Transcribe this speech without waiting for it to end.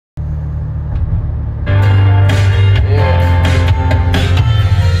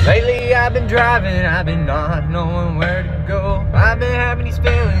driving, I've been not knowing where to go. I've been having these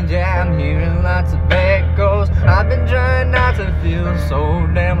feelings, yeah, I'm hearing lots of echoes. I've been trying not to feel so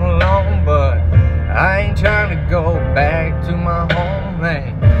damn alone, but I ain't trying to go back to my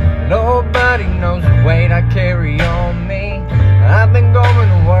homeland. Nobody knows the weight I carry on me. I've been going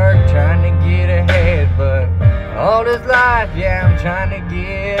to work trying to get ahead, but all this life, yeah, I'm trying to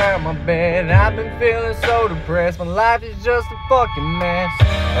get out of my bed. I've been feeling so depressed, my life is just a fucking mess.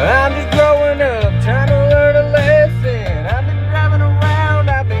 I'm just growing up, trying to learn a lesson. I've been driving around,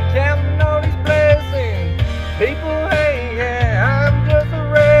 I've been counting all these blessings. People hate, yeah, I'm just a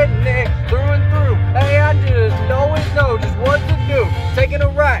redneck through and through. Hey, I just always know just what to do. Taking a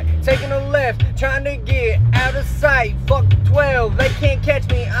right, taking a left, trying to get out of sight. Fuck the 12, they can't catch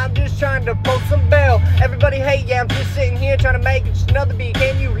me, I'm just trying to post some bail. Everybody hate, yeah, I'm just sitting here trying to make it just another beat.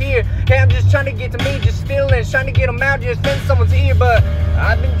 Can you hear? Hey, I'm just trying to get to me, just feeling, trying to get them out, just in someone's ear. But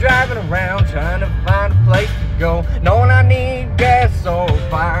I've been driving around trying to find a place to go, knowing I need gas, so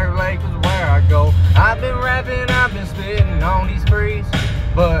Fire Lake was where I go. I've been rapping, I've been spitting on these frees,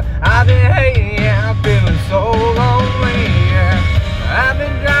 but I've been hating, yeah, I'm feeling so lonely, yeah. I've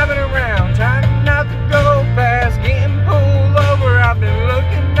been driving around trying not to go fast, getting pulled over. I've been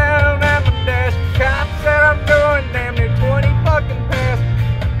looking down at my dash. Cops said I'm going damn near 20 fucking past.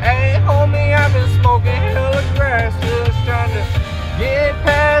 Hey homie, I've been smoking hella grass, just trying to get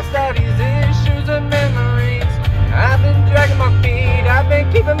past all these issues and memories. I've been dragging my feet, I've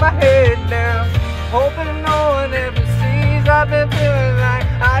been keeping my head down, hoping no one ever sees. I've been feeling like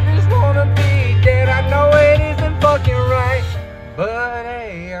I just wanna be dead. I know it isn't fucking right, but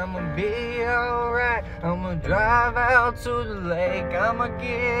hey, I'ma be alright. I'ma drive out to the lake, I'ma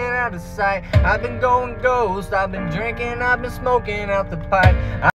get out of sight. I've been going ghost, I've been drinking, I've been smoking out the pipe.